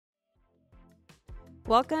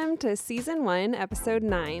Welcome to Season 1, Episode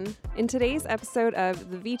 9. In today's episode of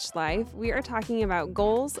The Veach Life, we are talking about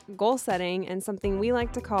goals, goal setting, and something we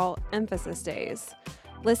like to call emphasis days.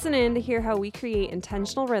 Listen in to hear how we create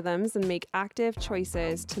intentional rhythms and make active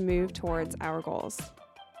choices to move towards our goals.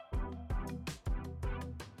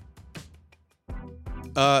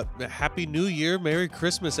 Happy New Year. Merry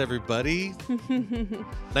Christmas, everybody.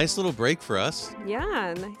 Nice little break for us.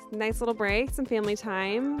 Yeah, nice little break, some family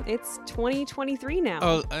time. It's 2023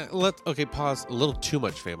 now. Okay, pause. A little too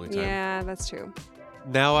much family time. Yeah, that's true.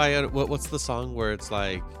 Now what's the song where it's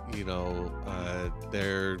like,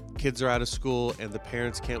 their kids are out of school and the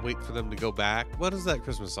parents can't wait for them to go back? What is that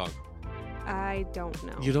Christmas song? I don't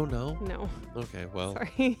know. You don't know? No. Okay, well.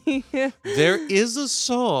 Sorry. There is a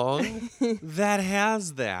song that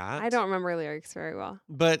has that. I don't remember lyrics very well.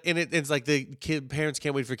 But it's like parents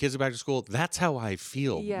can't wait for kids to go back to school. That's how I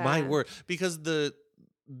feel. Yeah. My word. Because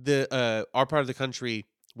our part of the country,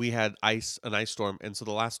 we had an ice storm, and so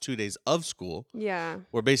the last 2 days of school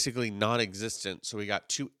were basically non-existent. So we got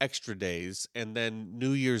 2 extra days, and then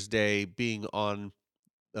New Year's Day being on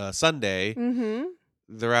Sunday. Mm-hmm.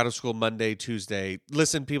 They're out of school Monday, Tuesday.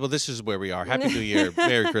 Listen, people, this is where we are. Happy New Year.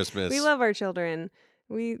 Merry Christmas. We love our children.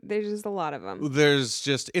 There's just a lot of them. It's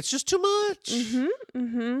just too much.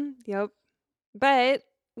 Yep. But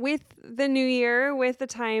with the new year, with the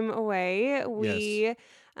time away, we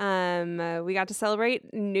got to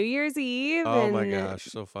celebrate New Year's Eve. Oh and my gosh,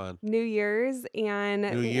 so fun. New Year's and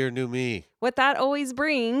New year, new me. What that always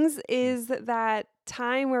brings is that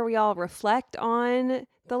time where we all reflect on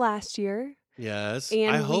the last year. Yes,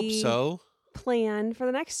 and I hope so. Plan for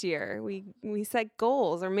the next year. We set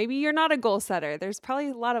goals, or maybe you're not a goal setter. There's probably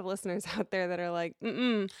a lot of listeners out there that are like,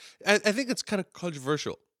 I think it's kind of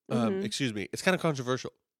controversial. It's kind of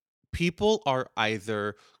controversial. People are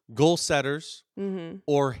either goal setters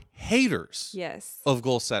or haters of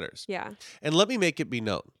goal setters. Yeah. And let me make it be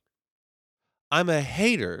known. I'm a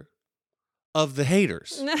hater of the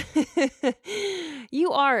haters.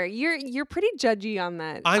 You are. You're pretty judgy on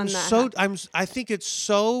that. I think it's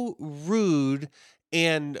so rude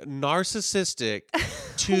and narcissistic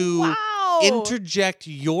to interject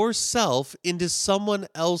yourself into someone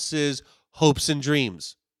else's hopes and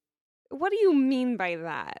dreams. What do you mean by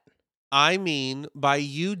that? I mean by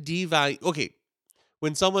you devalue. Okay,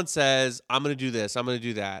 when someone says, I'm going to do this, I'm going to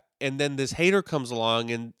do that, and then this hater comes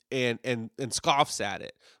along and scoffs at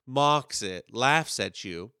it, mocks it, laughs at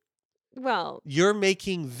you. Well, you're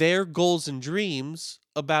making their goals and dreams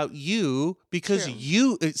about you because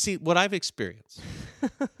you see what I've experienced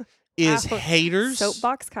is haters.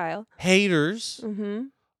 Soapbox Kyle. Haters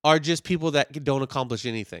are just people that don't accomplish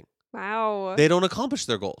anything. Wow. They don't accomplish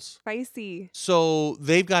their goals. Spicy. So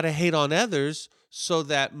they've got to hate on others so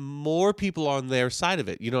that more people are on their side of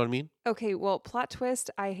it. You know what I mean? Okay, well, plot twist,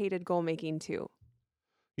 I hated goal making too.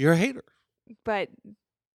 You're a hater. But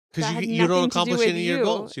because you don't accomplish any of your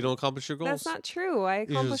goals. You don't accomplish your goals. That's not true. I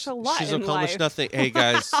accomplished a lot in life. She's accomplished nothing. Hey,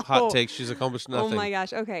 guys, hot take. She's accomplished nothing. Oh, my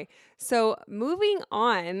gosh. Okay. So, moving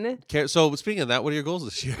on. So, speaking of that, what are your goals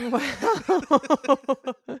this year?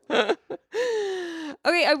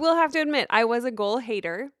 Okay, I will have to admit, I was a goal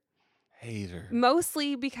hater.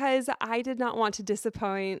 Mostly because I did not want to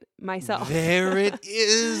disappoint myself. There it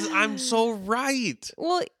is. I'm so right.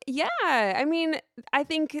 Well, yeah. I mean, I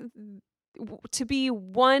think to be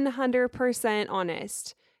 100%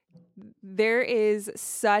 honest, there is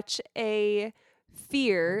such a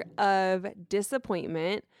fear of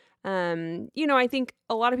disappointment. I think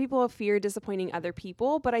a lot of people fear disappointing other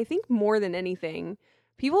people, but I think more than anything,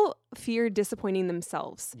 people fear disappointing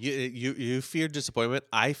themselves. You fear disappointment.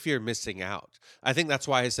 I fear missing out. I think that's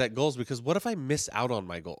why I set goals, because what if I miss out on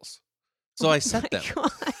my goals? So I set them.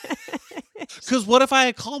 Because what if I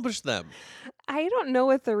accomplish them? I don't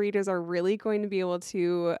know if the readers are really going to be able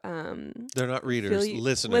to. They're not readers,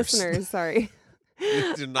 listeners. Listeners, sorry.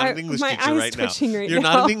 You're not an English teacher right now. You're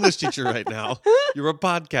not an English teacher right now. You're a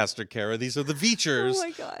podcaster, Kara. These are the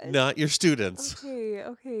Veachers, not your students.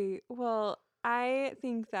 Okay. Well, I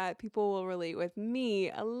think that people will relate with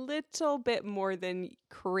me a little bit more than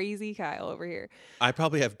crazy Kyle over here. I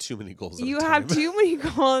probably have too many goals. You have too many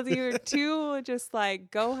goals. You're too just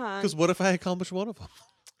like, go hunt. Because what if I accomplish one of them?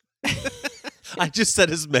 I just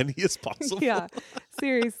said as many as possible. Yeah,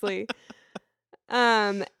 seriously.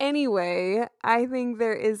 Anyway, I think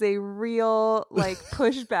there is a real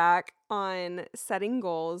pushback on setting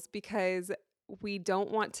goals because we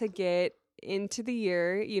don't want to get into the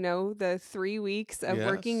year, the 3 weeks of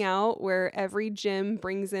working out where every gym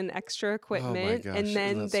brings in extra equipment and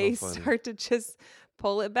then they start to just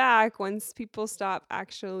pull it back once people stop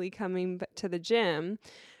actually coming to the gym.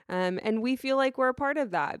 And we feel like we're a part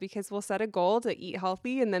of that because we'll set a goal to eat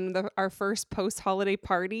healthy, and then our first post-holiday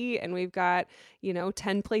party, and we've got,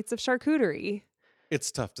 10 plates of charcuterie.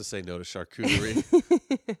 It's tough to say no to charcuterie.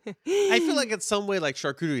 I feel like it's some way like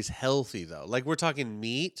charcuterie is healthy though. Like we're talking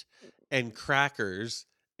meat and crackers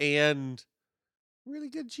and really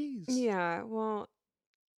good cheese. Yeah, well,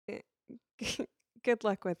 good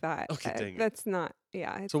luck with that. Okay, dang it. That's not,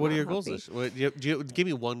 it's So what are not your healthy. goals? Give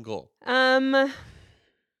me one goal.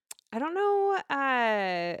 I don't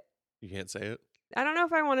know. You can't say it? I don't know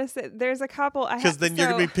if I want to say. There's a couple. Because then you're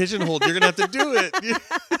going to be pigeonholed. You're going to have to do it.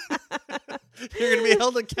 You're going to be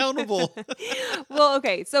held accountable. Well,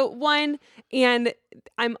 okay. So one, and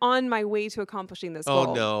I'm on my way to accomplishing this goal.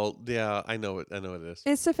 Oh, no. Yeah, I know it. I know it is.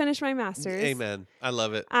 It's to finish my master's. Amen. I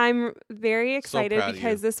love it. I'm very excited So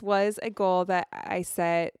because this was a goal that I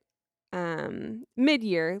set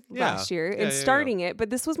mid-year last year and starting it, but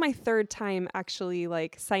this was my third time actually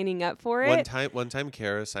like signing up for it. One time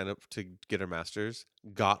Kara signed up to get her master's,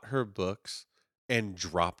 got her books, and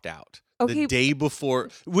dropped out. Okay. The day before,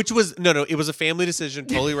 which was it was a family decision,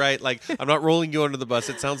 totally right. Like, I'm not rolling you under the bus.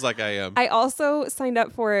 It sounds like I am. I also signed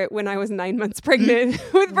up for it when I was 9 months pregnant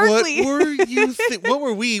with Berkeley. What were you? What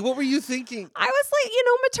were we? What were you thinking? I was like,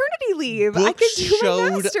 maternity leave. Books I could do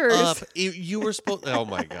my master's. Up. You were supposed. Oh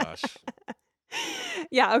my gosh.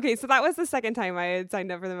 Yeah. Okay. So that was the second time I had signed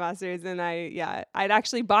up for the master's, and I'd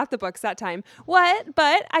actually bought the books that time.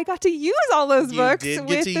 But I got to use all those books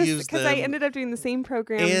because I ended up doing the same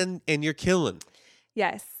program. And you're killing.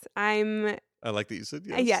 Yes, I like that you said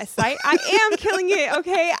yes. Yes, I am killing it.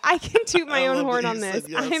 Okay, I can toot my own horn on this.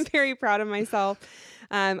 Yes. I'm very proud of myself.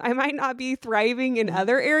 I might not be thriving in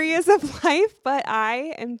other areas of life, but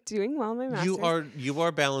I am doing well in my master's. You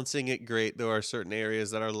are balancing it great. There are certain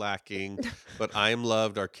areas that are lacking, but I am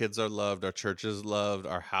loved. Our kids are loved. Our church is loved.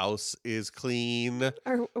 Our house is clean.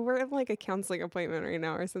 We're in like a counseling appointment right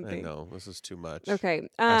now or something. I know. This is too much. Okay.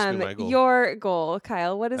 Ask me my goal. Your goal,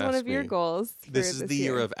 Kyle. What is Ask one of your me. goals? This is the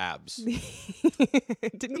year of abs.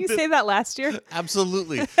 Didn't you say that last year?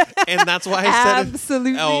 Absolutely. And that's why I said it.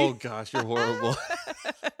 Absolutely. Oh gosh, you're horrible.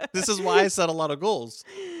 This is why I set a lot of goals.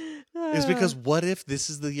 It's because what if this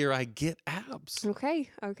is the year I get abs? Okay.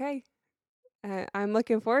 I'm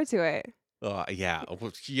looking forward to it. Yeah,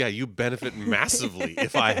 you benefit massively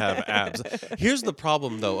if I have abs. Here's the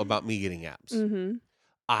problem, though, about me getting abs. Mm-hmm.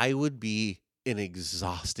 I would be an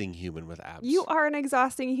exhausting human with abs. You are an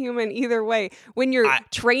exhausting human either way. When you're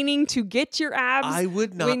training to get your abs, I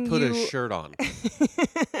would not put a shirt on.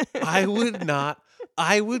 I would not.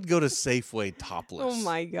 I would go to Safeway topless. Oh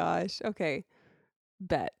my gosh. Okay.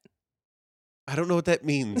 Bet. I don't know what that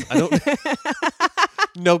means. I don't.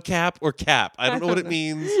 No cap or cap. I don't know what it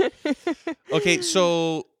means. Okay,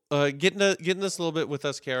 so getting this a little bit with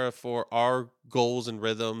us, Kara, for our goals and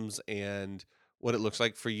rhythms and what it looks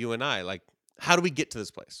like for you and I. Like, how do we get to this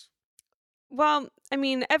place? Well, I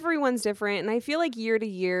mean, everyone's different. And I feel like year to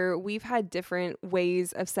year, we've had different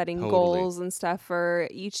ways of setting goals and stuff for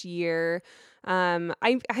each year.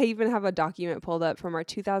 I even have a document pulled up from our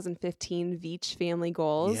 2015 Veach family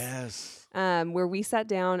goals. Yes. Where we sat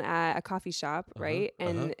down at a coffee shop, right?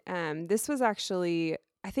 And this was actually,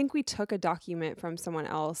 I think we took a document from someone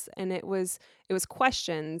else, and it was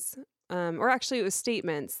questions, or actually it was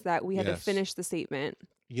statements that we had to finish the statement.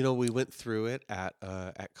 We went through it at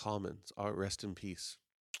Commons. Rest in peace.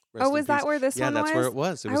 Was that where this one was? Yeah, that's where it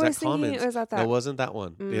was. It was at Commons. It was at that. No, it wasn't that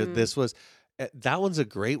one. This was. That one's a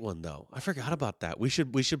great one, though. I forgot about that. We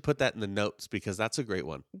should put that in the notes because that's a great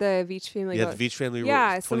one. The Veach family. Yeah, the Veach family.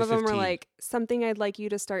 Yeah, some of them were like something I'd like you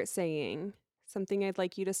to start saying. Something I'd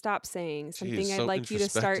like you to stop saying. Something I'd like you to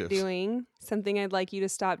start doing. Something I'd like you to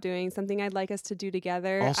stop doing. Something I'd like us to do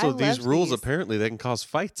together. Also, these rules apparently they can cause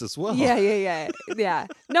fights as well. Yeah.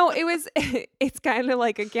 No, it's kind of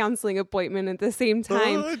like a counseling appointment at the same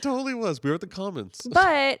time. It totally was. We were at the Commons.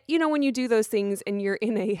 But when you do those things and you're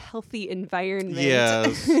in a healthy environment,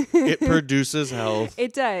 yes, it produces health.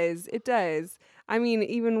 It does. I mean,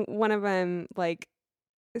 even one of them like.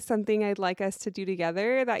 Something I'd like us to do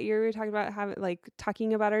together that year we were talking about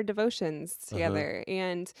talking about our devotions together.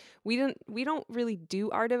 And we don't really do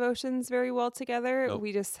our devotions very well together. Nope.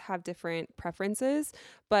 We just have different preferences.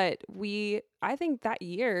 But I think that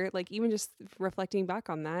year, like even just reflecting back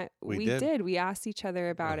on that, we did. We asked each other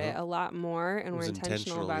about it a lot more, and we're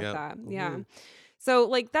intentional about that. Mm-hmm. Yeah. So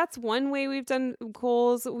that's one way we've done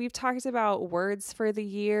goals. We've talked about words for the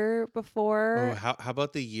year before. Oh, how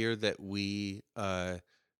about the year that we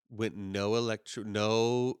went no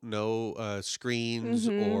screens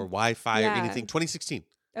or Wi-Fi or anything. 2016.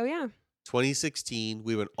 Oh yeah. 2016.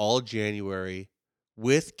 We went all January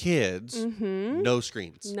with kids, Mm-hmm. no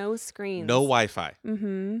screens, No screens. no Wi-Fi,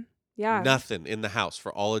 Mm-hmm. Yeah. nothing in the house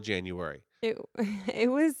for all of January. It it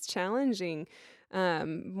was challenging,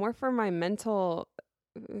 more for my mental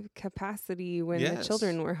capacity when the Yes.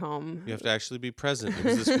 children were home. You have to actually be present. It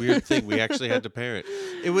was this weird thing. We actually had to parent.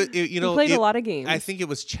 You know, We played a lot of games. I think it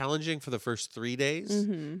was challenging for the first 3 days,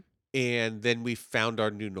 Mm-hmm. and then we found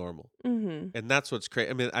our new normal. Mm-hmm. And that's what's crazy.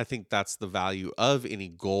 I mean, I think that's the value of any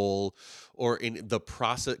goal or in the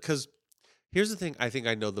process. Because here's the thing I think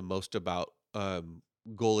I know the most about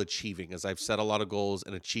goal achieving, as I've set a lot of goals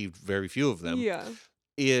and achieved very few of them, Yeah.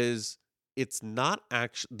 is it's not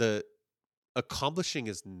actually the accomplishing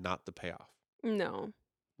is not the payoff. No.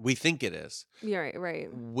 We think it is. Yeah,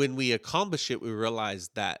 right. When we accomplish it, we realize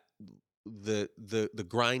that the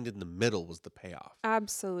grind in the middle was the payoff.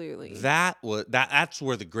 Absolutely. That's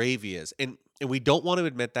where the gravy is. And we don't want to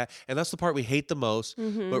admit that. And that's the part we hate the most.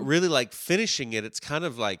 Mm-hmm. But really, like, finishing it, it's kind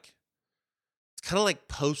of like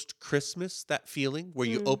post Christmas, that feeling where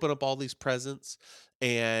you open up all these presents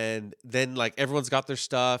and then like everyone's got their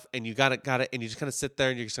stuff and you got it, and you just kind of sit there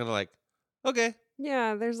and you're just kind of like, okay.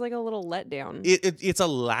 Yeah, there's like a little letdown. It's a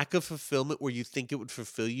lack of fulfillment where you think it would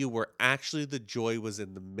fulfill you, where actually the joy was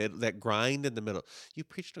in the middle, that grind in the middle. You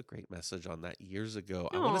preached a great message on that years ago.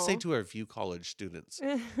 I want to say to our View College students,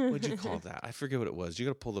 what'd you call that? I forget what it was. You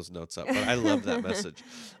got to pull those notes up, but I love that message.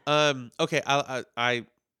 Okay, I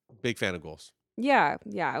big fan of goals. Yeah.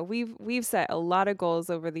 We've set a lot of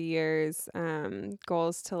goals over the years.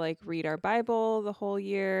 Goals to like read our Bible the whole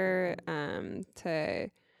year, to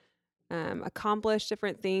accomplish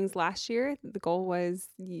different things. Last year, the goal was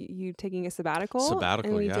you taking a sabbatical,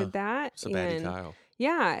 and we did that. Sabbatical.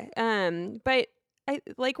 Yeah. But I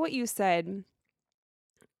like what you said.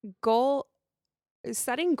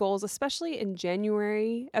 Setting goals, especially in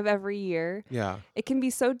January of every year, it can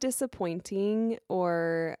be so disappointing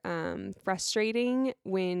or frustrating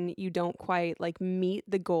when you don't quite like meet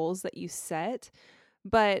the goals that you set.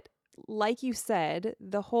 But like you said,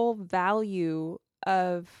 the whole value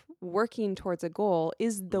of working towards a goal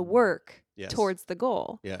is the work towards the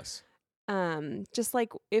goal. Yes. Just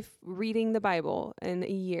like if reading the Bible in a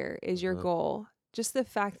year is your goal, just the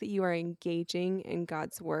fact that you are engaging in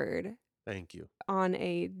God's word. Thank you. On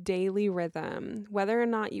a daily rhythm, whether or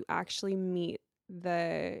not you actually meet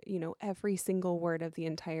every single word of the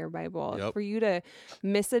entire Bible, for you to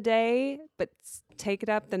miss a day, but take it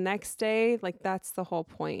up the next day, like that's the whole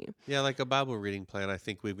point. Yeah. Like a Bible reading plan, I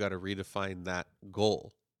think we've got to redefine that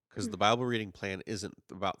goal. Because the Bible reading plan isn't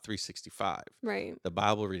about 365. Right. The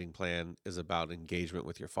Bible reading plan is about engagement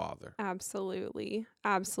with your Father. Absolutely.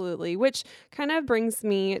 Which kind of brings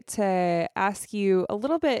me to ask you a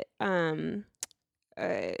little bit,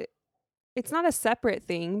 it's not a separate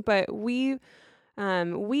thing, but we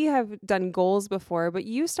have done goals before, but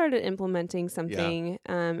you started implementing something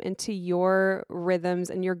into your rrhythms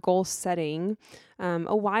and your goal setting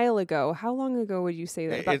a while ago. How long ago would you say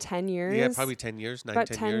that? About 10 years? Yeah, probably 10 years,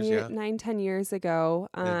 10 years. 10 years ago.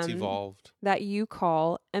 It's evolved. That you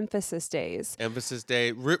call emphasis days. Emphasis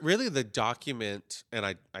day. Really the document, and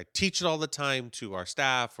I teach it all the time to our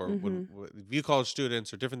staff or when View College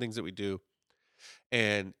students or different things that we do.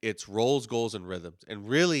 And it's roles, goals, and rhythms. And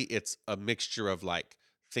really, it's a mixture of like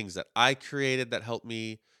things that I created that helped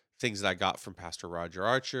me, things that I got from Pastor Roger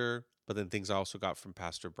Archer, but then things I also got from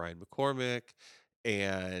Pastor Brian McCormick,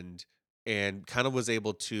 and kind of was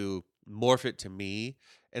able to morph it to me.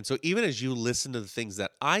 And so even as you listen to the things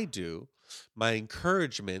that I do, my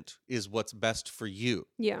encouragement is what's best for you.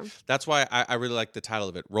 Yeah. That's why I really like the title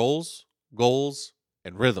of it, Roles, Goals,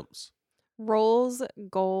 and Rhythms. Roles,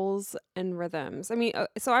 goals, and rhythms. I mean,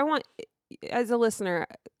 so I want, as a listener,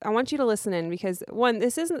 I want you to listen in because one,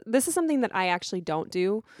 this is something that I actually don't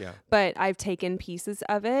do, but I've taken pieces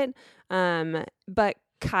of it. But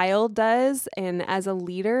Kyle does, and as a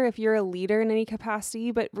leader, if you're a leader in any capacity,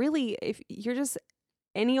 but really, if you're just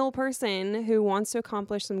any old person who wants to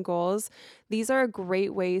accomplish some goals, these are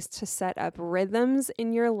great ways to set up rhythms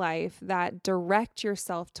in your life that direct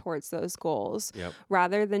yourself towards those goals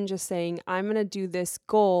rather than just saying, I'm going to do this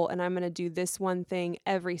goal and I'm going to do this one thing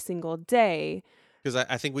every single day. Because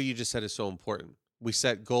I think what you just said is so important. We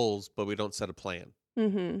set goals, but we don't set a plan.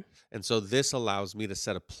 And so this allows me to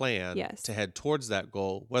set a plan to head towards that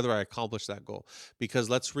goal, whether I accomplish that goal. Because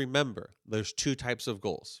let's remember, there's two types of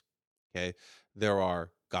goals. Okay. There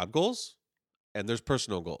are God goals and there's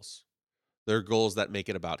personal goals. There are goals that make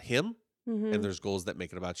it about him and there's goals that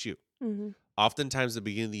make it about you. Oftentimes at the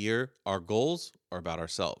beginning of the year, our goals are about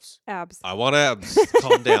ourselves. Abs. I want abs.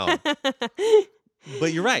 Calm down.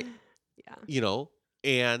 But you're right. Yeah.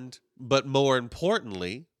 But more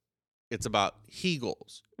importantly, It's about he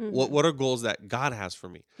goals. Mm-hmm. What are goals that God has for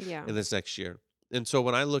me Yeah. in this next year? And so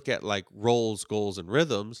when I look at like roles, goals, and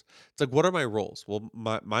rhythms, it's like, what are my roles? Well,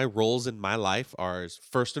 my roles in my life are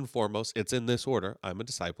first and foremost, it's in this order. I'm a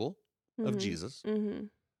disciple of Mm-hmm. Jesus. Mm-hmm.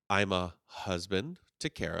 I'm a husband to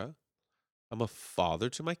Kara. I'm a father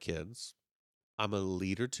to my kids. I'm a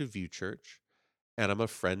leader to View Church. And I'm a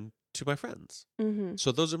friend to my friends. Mm-hmm.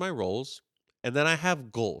 So those are my roles. And then I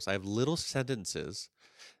have goals. I have little sentences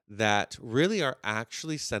that really are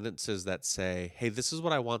actually sentences that say, hey, this is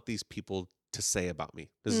what I want these people to say about me.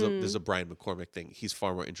 This is a Brian McCormick thing. He's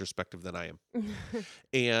far more introspective than I am.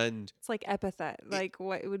 And It's like epithet, it, like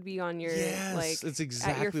what would be on your, yes, like it's at your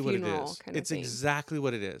exactly what it funeral is. kind of It's thing. exactly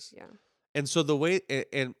what it is. Yeah. And so the way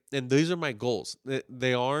and these are my goals.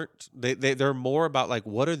 They aren't they're more about like,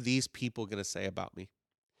 what are these people going to say about me?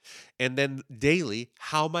 And then daily,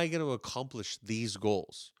 how am I going to accomplish these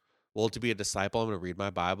goals? Well, to be a disciple, I'm going to read my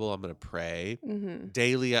Bible. I'm going to pray Mm-hmm.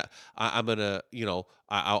 daily. I'm going to,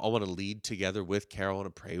 I want to lead together with Kara. I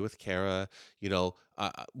want to pray with Kara.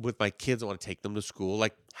 With my kids, I want to take them to school.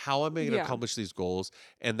 Like, how am I going to Yeah. accomplish these goals?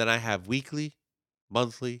 And then I have weekly,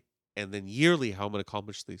 monthly, and then yearly how I'm going to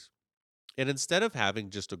accomplish these. And instead of having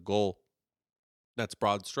just a goal that's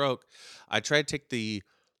broad stroke, I try to take the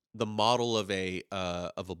model of a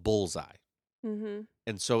bullseye. Mm-hmm.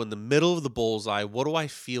 And so in the middle of the bullseye, what do I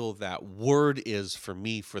feel that word is for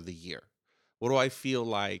me for the year? What do I feel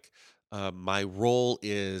like my role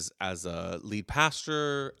is as a lead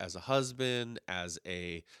pastor, as a husband, as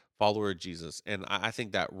a follower of Jesus? And I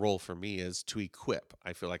think that role for me is to equip.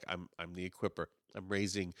 I feel like I'm the equipper. I'm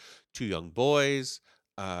raising two young boys.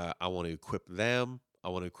 I want to equip them. I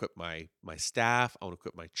want to equip my staff. I want to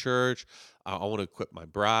equip my church. I want to equip my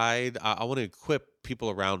bride. I want to equip people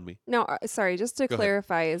around me. Now, sorry, just to Go ahead.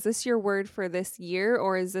 clarify, is this your word for this year,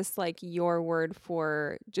 or is this like your word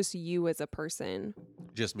for just you as a person?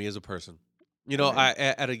 Just me as a person.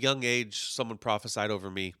 Okay. At a young age, someone prophesied over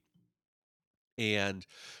me, and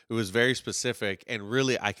it was very specific. And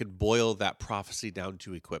really, I could boil that prophecy down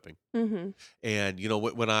to equipping. Mm-hmm. And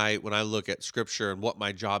when I look at scripture and what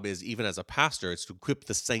my job is, even as a pastor, it's to equip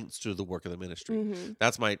the saints to the work of the ministry. Mm-hmm.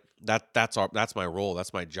 That's my role.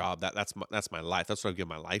 That's my job. That's my life. That's what I give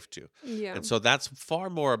my life to. Yeah. And so that's far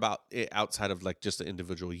more about it outside of like just an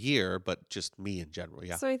individual year, but just me in general.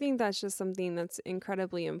 Yeah. So I think that's just something that's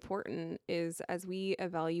incredibly important is as we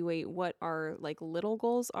evaluate what our like little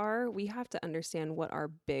goals are, we have to understand what our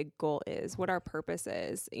big goal is, what our purpose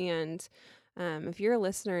is. And if you're a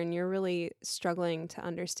listener and you're really struggling to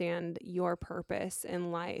understand your purpose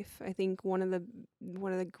in life, I think one of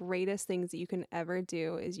the greatest things that you can ever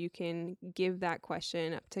do is you can give that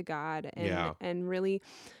question up to God Yeah. and really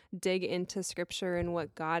dig into scripture and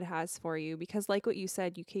what God has for you, because like what you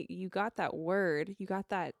said, you got that word, you got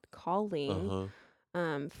that calling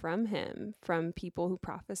Uh-huh. from him, from people who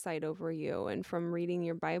prophesied over you, and from reading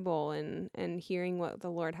your Bible and hearing what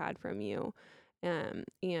the Lord had from you.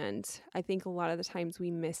 And I think a lot of the times we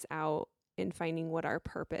miss out in finding what our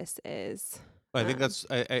purpose is. I think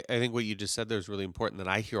I think what you just said there is really important that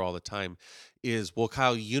I hear all the time is, well,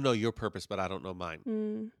 Kyle, you know your purpose, but I don't know mine.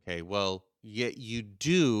 Mm, Okay, well, yet you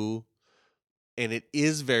do, and it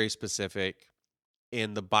is very specific,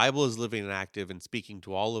 and the Bible is living and active and speaking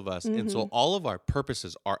to all of us, and so mm-hmm. all of our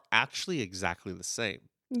purposes are actually exactly the same.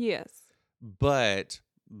 Yes. But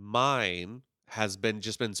mine has been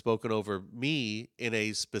spoken over me in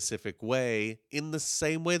a specific way, in the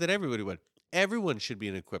same way that everybody would. Everyone should be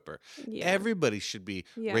an equipper. Yeah. Everybody should be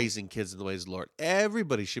Yeah. raising kids in the ways of the Lord.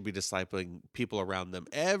 Everybody should be discipling people around them.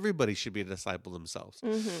 Everybody should be a disciple themselves.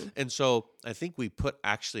 Mm-hmm. And so I think we put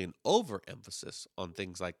actually an overemphasis on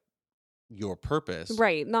things like your purpose.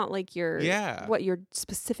 Right. Not like Yeah. what your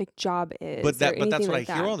specific job is But or that's anything what like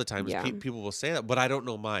I hear that. all the time is Yeah. people will say that, but I don't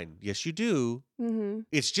know mine. Yes, you do. Mm-hmm.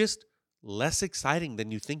 It's just less exciting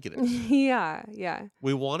than you think it is. Yeah. Yeah.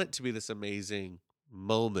 We want it to be this amazing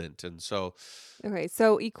moment. And so, Okay.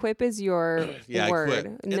 So equip is your yeah, I quit. word,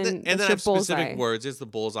 and then And that's then I your have specific bullseye. words. It's the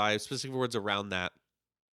bullseye. I have specific words around that.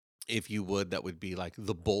 If you would, that would be like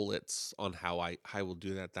the bullets on how I will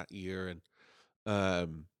do that year. And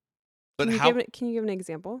but Can you give an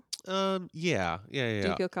example? yeah. Do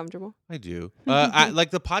you feel comfortable? I do. I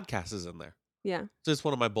like the podcast is in there. Yeah. So it's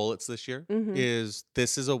one of my bullets this year Mm-hmm. is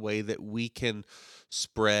this is a way that we can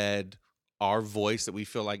spread our voice, that we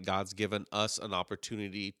feel like God's given us an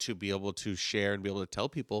opportunity to be able to share and be able to tell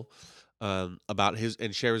people about his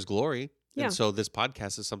and share his glory. Yeah. And so this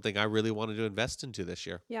podcast is something I really wanted to invest into this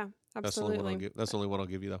year. Yeah, absolutely. That's the only one I'll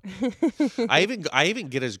give you though. I even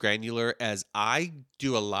get as granular as I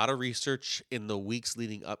do a lot of research in the weeks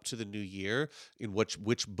leading up to the new year in which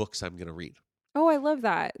books I'm going to read. Oh, I love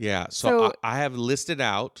that. Yeah, so So I have listed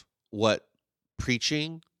out what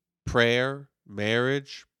preaching, prayer,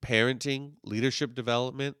 marriage, parenting, leadership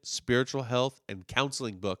development, spiritual health, and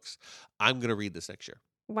counseling books I'm going to read this next year.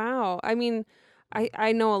 wow. I mean,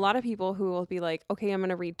 I know a lot of people who will be like, okay, I'm going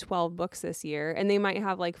to read 12 books this year. And they might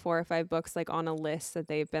have like 4 or 5 books like on a list that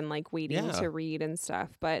they've been like waiting Yeah. to read and stuff.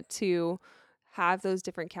 But to have those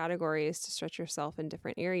different categories to stretch yourself in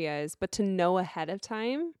different areas, but to know ahead of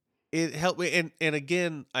time. It helped me. And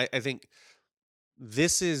again, I think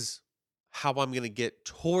this is how I'm going to get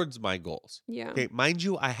towards my goals. Yeah. Okay, mind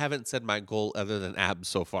you, I haven't said my goal other than abs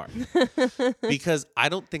so far because I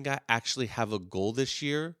don't think I actually have a goal this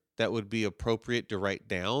year that would be appropriate to write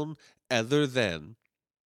down other than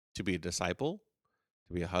to be a disciple,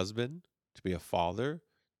 to be a husband, to be a father,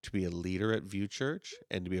 to be a leader at View Church,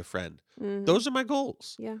 and to be a friend. Mhm. Those are my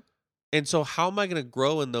goals. Yeah. And so how am I going to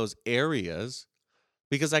grow in those areas?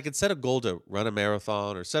 Because I could set a goal to run a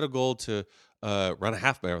marathon or set a goal to run a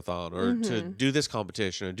half marathon or to Mhm. do this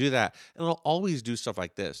competition or do that. And I'll always do stuff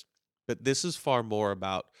like this. But this is far more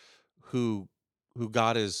about who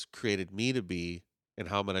God has created me to be and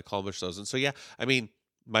how I'm going to accomplish those. And so, yeah, I mean,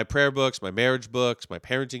 my prayer books, my marriage books, my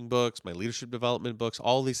parenting books, my leadership development books,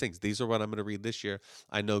 all these things, these are what I'm going to read this year.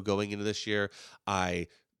 I know going into this year, I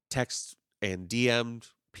text and DM'd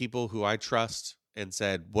people who I trust and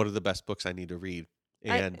said, what are the best books I need to read?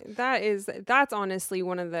 And That's honestly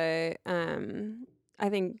one of the I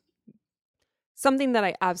think something that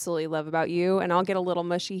I absolutely love about you, and I'll get a little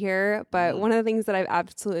mushy here, but one of the things that I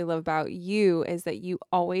absolutely love about you is that you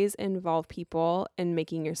always involve people in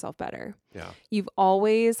making yourself better. yeah, You've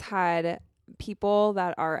always had people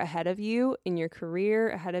that are ahead of you in your career,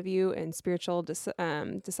 ahead of you in spiritual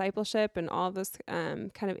discipleship and all those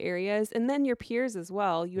kind of areas. And then your peers as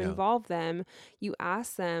well. You involve them, you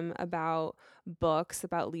ask them about books,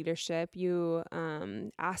 about leadership, you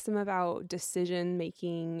ask them about decision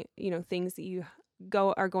making, things that you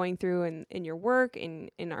are going through in your work, in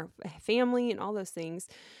our family and all those things.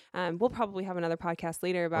 We'll probably have another podcast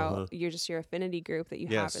later about your affinity group that you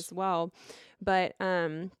have as well. But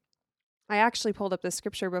I actually pulled up the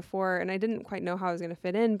scripture before and I didn't quite know how I was going to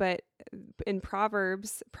fit in, but in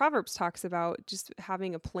Proverbs talks about just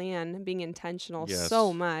having a plan, being intentional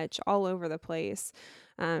so much all over the place,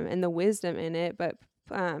 and the wisdom in it. But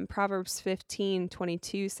Proverbs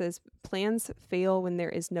 15:22 says, plans fail when there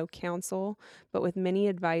is no counsel, but with many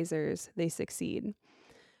advisors, they succeed.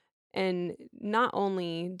 And not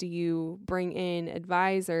only do you bring in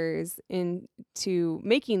advisors into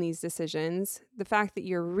making these decisions, the fact that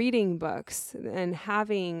you're reading books and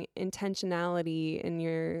having intentionality in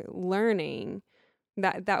your learning,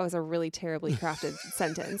 that was a really terribly crafted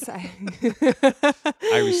sentence. I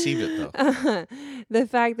received it though. The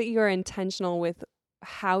fact that you're intentional with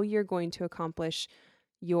how you're going to accomplish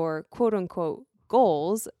your quote unquote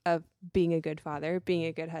goals of being a good father, being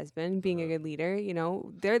a good husband, being a good leader,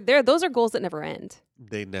 those are goals that never end.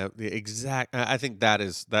 They never I think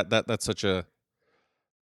that's such a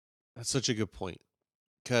good point,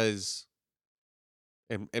 because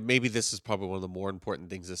and maybe this is probably one of the more important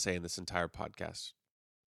things to say in this entire podcast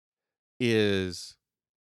is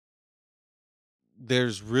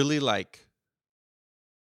there's really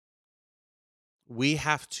we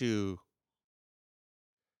have to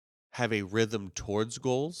have a rhythm towards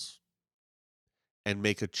goals and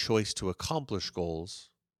make a choice to accomplish goals.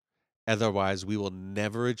 Otherwise, we will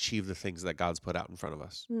never achieve the things that God's put out in front of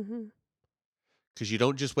us. Because you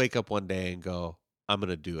don't just wake up one day and go, I'm going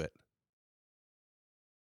to do it.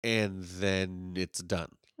 And then it's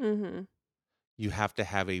done. You have to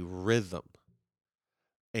have a rhythm.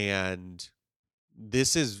 And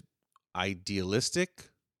this is idealistic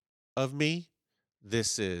of me.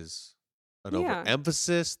 This is an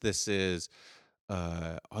overemphasis. This is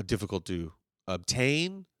difficult to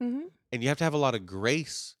obtain. And you have to have a lot of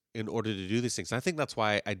grace in order to do these things. And I think that's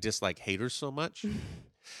why I dislike haters so much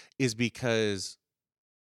is because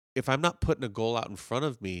if I'm not putting a goal out in front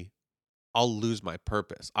of me, I'll lose my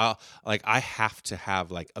purpose. I have to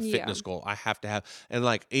have like a fitness goal. I have to have, and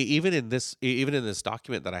like even in this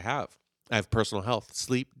document that I have personal health,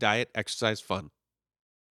 sleep, diet, exercise, fun.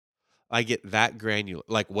 I get that granular.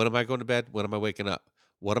 Like, when am I going to bed? When am I waking up?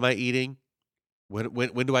 What am I eating?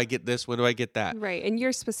 When do I get this? When do I get that? Right. And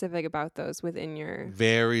you're specific about those within your...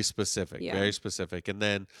 Very specific. Very specific. And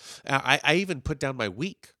then I even put down my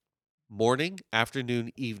week. Morning,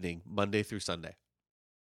 afternoon, evening, Monday through Sunday.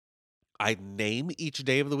 I name each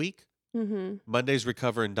day of the week. Mm-hmm. Mondays,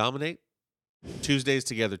 recover and dominate. Tuesdays,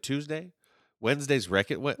 together Tuesday. Wednesdays,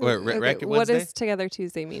 wreck it Okay, what Wednesday. does Together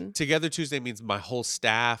Tuesday mean? Together Tuesday means my whole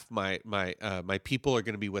staff, my people are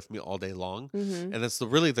going to be with me all day long, Mm-hmm. and that's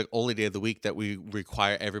really the only day of the week that we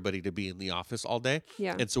require everybody to be in the office all day.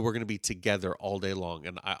 Yeah. And so we're going to be together all day long,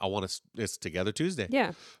 and I want us. It's Together Tuesday.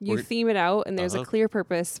 Yeah, you theme it out, and there's a Uh-huh. clear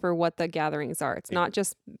purpose for what the gatherings are. It's not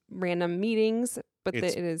just random meetings, but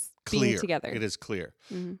It's it is clear. being together. It is clear.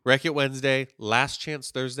 Mm-hmm. Wreck It Wednesday, Last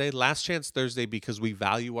Chance Thursday. Last Chance Thursday because we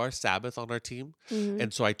value our Sabbath on our team, Mm-hmm.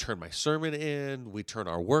 and so I turn my sermon in. We turn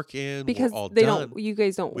our work in. Because we're all they done. don't. You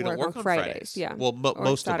guys don't We work, don't work on Fridays. Yeah. Well, or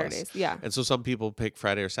most Saturdays. of us. Yeah. And so some people pick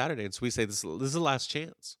Friday or Saturday, and so we say this is the last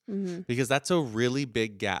chance Mm-hmm. because that's a really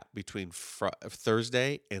big gap between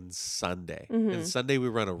Thursday and Sunday. Mm-hmm. And Sunday we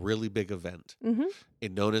run a really big event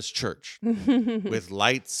known as church with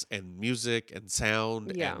lights and music and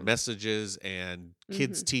sound and messages and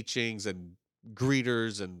kids teachings and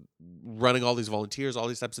greeters and running all these volunteers, all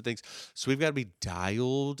these types of things. So we've got to be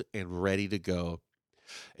dialed and ready to go.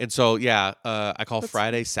 And so, I call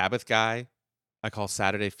Friday Sabbath guy. I call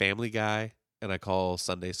Saturday family guy. And I call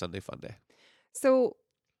Sunday Fun Day. So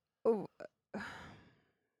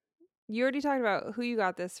you already talked about who you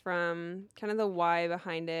got this from, kind of the why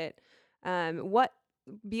behind it. What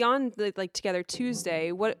beyond the Together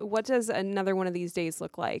Tuesday, what does another one of these days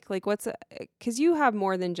look like? Like because you have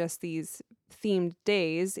more than just these themed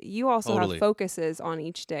days. You also have focuses on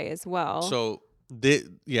each day as well. So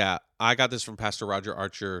I got this from Pastor Roger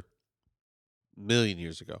Archer a million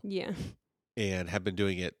years ago. Yeah. And have been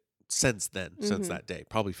doing it since then, since that day,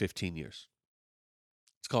 probably 15 years.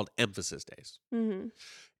 It's called emphasis days. Mm-hmm.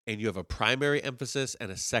 And you have a primary emphasis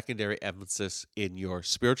and a secondary emphasis in your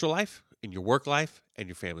spiritual life, in your work life, and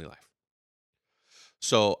your family life.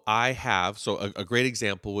 So a great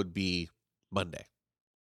example would be Monday.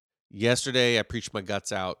 Yesterday, I preached my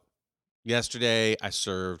guts out. Yesterday, I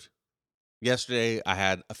served. Yesterday, I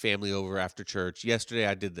had a family over after church. Yesterday,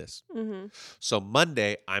 I did this. Mm-hmm. So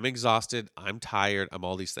Monday, I'm exhausted. I'm tired. I'm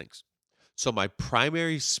all these things. So my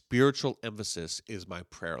primary spiritual emphasis is my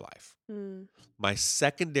prayer life. Mm. My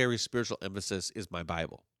secondary spiritual emphasis is my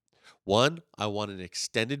Bible. One, I want an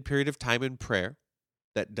extended period of time in prayer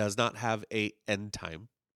that does not have an end time,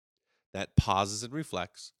 that pauses and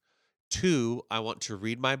reflects. Two, I want to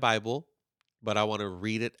read my Bible, but I want to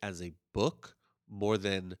read it as a book more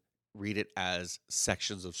than read it as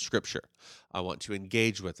sections of scripture. I want to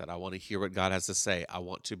engage with it. I want to hear what God has to say. I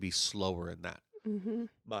want to be slower in that. Mm-hmm.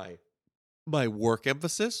 My work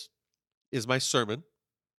emphasis is my sermon.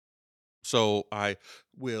 So I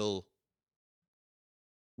will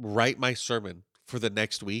write my sermon for the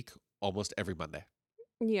next week almost every Monday.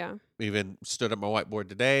 Yeah. Even stood at my whiteboard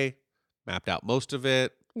today, mapped out most of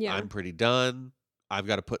it. Yeah. I'm pretty done. I've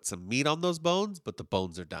got to put some meat on those bones, but the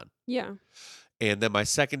bones are done. Yeah. And then my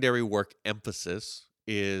secondary work emphasis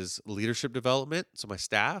is leadership development. So my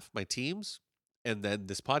staff, my teams, and then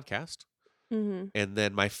this podcast. Mm-hmm. And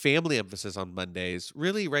then my family emphasis on Mondays,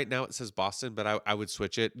 really right now it says Boston, but I would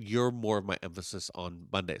switch it. You're more of my emphasis on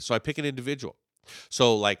Monday. So I pick an individual.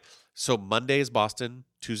 So Monday is Boston,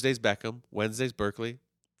 Tuesday's Beckham, Wednesday's Berkeley,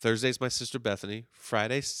 Thursday's my sister Bethany,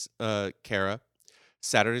 Friday's Kara,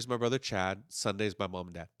 Saturday's my brother Chad, Sunday's my mom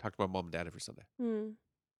and dad. Talk to my mom and dad every Sunday. Mm.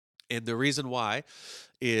 And the reason why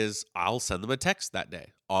is I'll send them a text that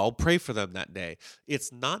day. I'll pray for them that day.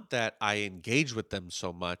 It's not that I engage with them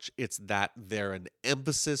so much. It's that they're an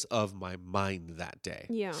emphasis of my mind that day.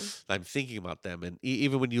 Yeah. I'm thinking about them. And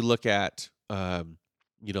even when you look at,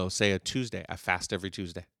 say a Tuesday, I fast every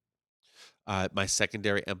Tuesday. My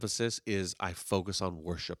secondary emphasis is I focus on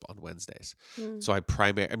worship on Wednesdays. Mm. So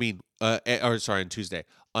on Tuesday.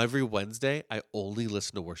 Every Wednesday, I only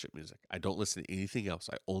listen to worship music. I don't listen to anything else.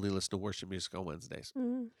 I only listen to worship music on Wednesdays.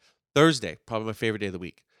 Mm. Thursday, probably my favorite day of the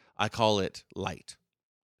week. I call it light.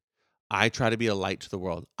 I try to be a light to the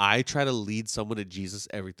world. I try to lead someone to Jesus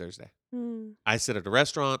every Thursday. Mm. I sit at a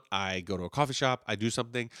restaurant. I go to a coffee shop. I do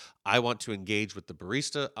something. I want to engage with the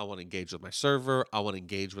barista. I want to engage with my server. I want to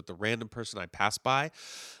engage with the random person I pass by.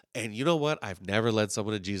 And you know what? I've never led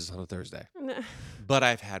someone to Jesus on a Thursday, but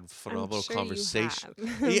I've had phenomenal conversation.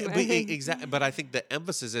 Exactly. But I think the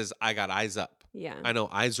emphasis is I got eyes up. Yeah. I know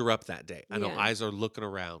eyes are up that day. I know eyes are looking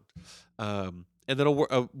around. And then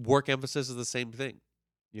a work emphasis is the same thing.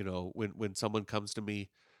 You know, when someone comes to me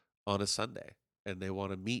on a Sunday and they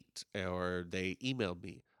want to meet or they email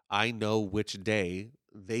me, I know which day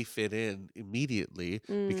they fit in immediately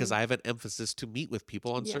because I have an emphasis to meet with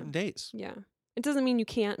people on certain days. Yeah. It doesn't mean you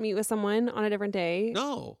can't meet with someone on a different day.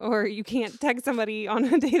 No. Or you can't text somebody on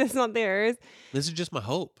a day that's not theirs. This is just my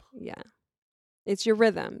hope. Yeah. It's your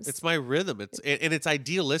rhythms. It's my rhythm. It's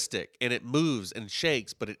idealistic, and it moves and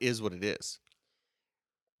shakes, but it is what it is.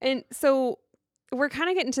 And so we're kind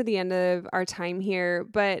of getting to the end of our time here,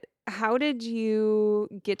 but how did you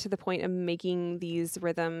get to the point of making these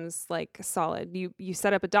rhythms like solid? You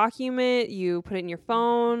set up a document, you put it in your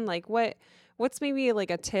phone, like what's maybe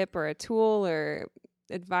like a tip or a tool or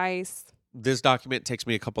advice? This document takes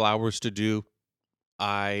me a couple hours to do.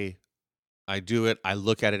 I do it. I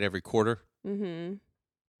look at it every quarter,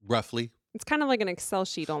 roughly. It's kind of like an Excel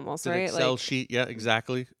sheet almost, right? Excel sheet, yeah,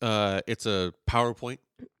 exactly. It's a PowerPoint.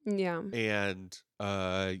 Yeah. And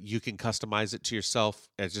you can customize it to yourself.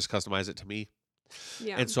 Just customize it to me.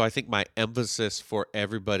 Yeah. And so I think my emphasis for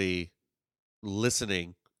everybody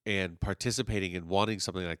listening and participating and wanting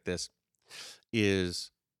something like this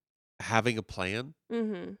is having a plan,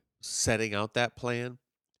 setting out that plan,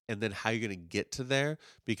 and then how you're going to get to there,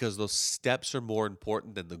 because those steps are more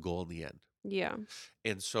important than the goal in the end. Yeah.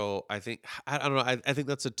 And so I think, I don't know, I think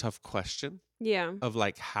that's a tough question. Yeah. Of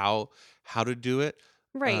like how to do it.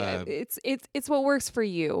 Right. It's what works for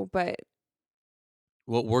you, but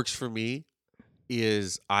what works for me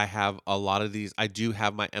is I have a lot of these. I do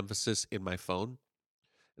have my emphasis in my phone.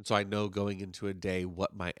 And so I know going into a day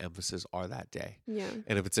what my emphasis are that day. Yeah.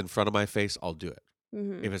 And if it's in front of my face, I'll do it.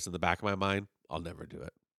 If it's in the back of my mind, I'll never do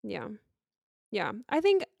it. Yeah. Yeah. I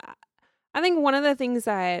think one of the things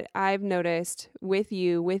that I've noticed with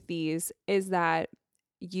you with these is that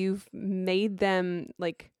you've made them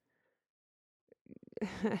like,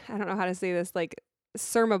 I don't know how to say this, like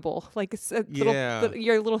sermable, like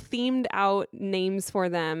your little themed out names for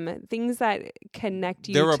them, things that connect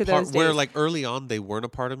you to those days. Where like early on they weren't a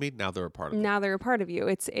part of me, now they're a part of me. Now they're a part of you.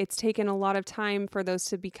 It's taken a lot of time for those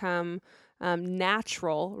to become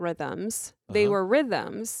natural rhythms. They were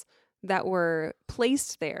rhythms that were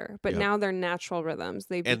placed there, but now they're natural rhythms.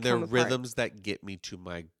 And they're rhythms that get me to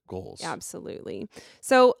my goals. Absolutely.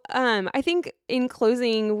 So I think in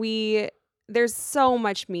closing, there's so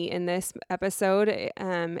much meat in this episode.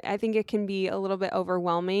 I think it can be a little bit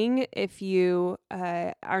overwhelming if you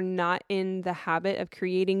are not in the habit of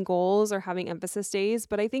creating goals or having emphasis days.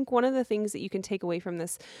 But I think one of the things that you can take away from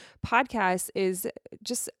this podcast is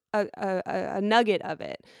just a nugget of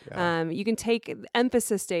it. Yeah. You can take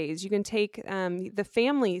emphasis days. You can take the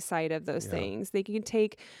family side of those things. They can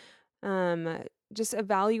take just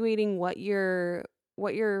evaluating what your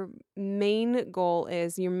main goal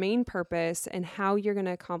is, your main purpose, and how you're going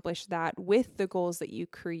to accomplish that with the goals that you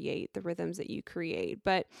create, the rhythms that you create.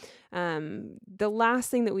 But the last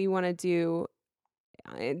thing that we want to do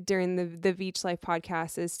during the Veach Life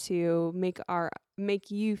podcast is to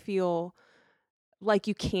make you feel like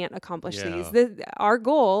you can't accomplish these. Our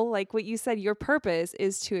goal, like what you said, your purpose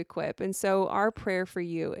is to equip. And so our prayer for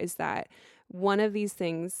you is that one of these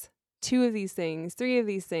things, two of these things, three of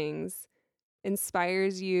these things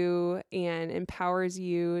inspires you and empowers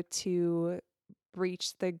you to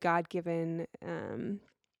reach the God-given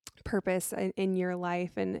purpose in your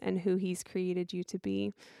life and who He's created you to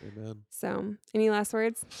be. Amen. So, any last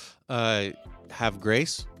words? Have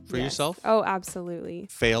grace for yourself. Oh, absolutely.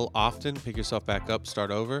 Fail often, pick yourself back up,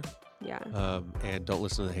 start over. Yeah. And don't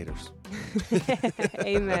listen to the haters.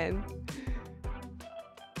 Amen.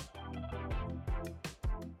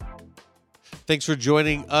 Thanks for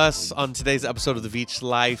joining us on today's episode of the Veach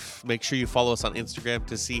Life. Make sure you follow us on Instagram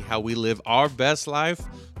to see how we live our best life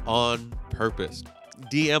on purpose.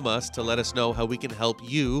 DM us to let us know how we can help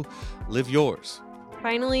you live yours.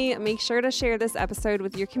 Finally, make sure to share this episode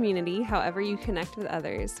with your community however you connect with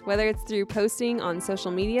others. Whether it's through posting on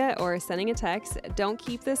social media or sending a text, don't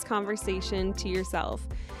keep this conversation to yourself.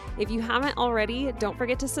 If you haven't already, don't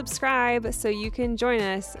forget to subscribe so you can join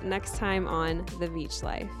us next time on The Veach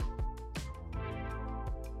Life.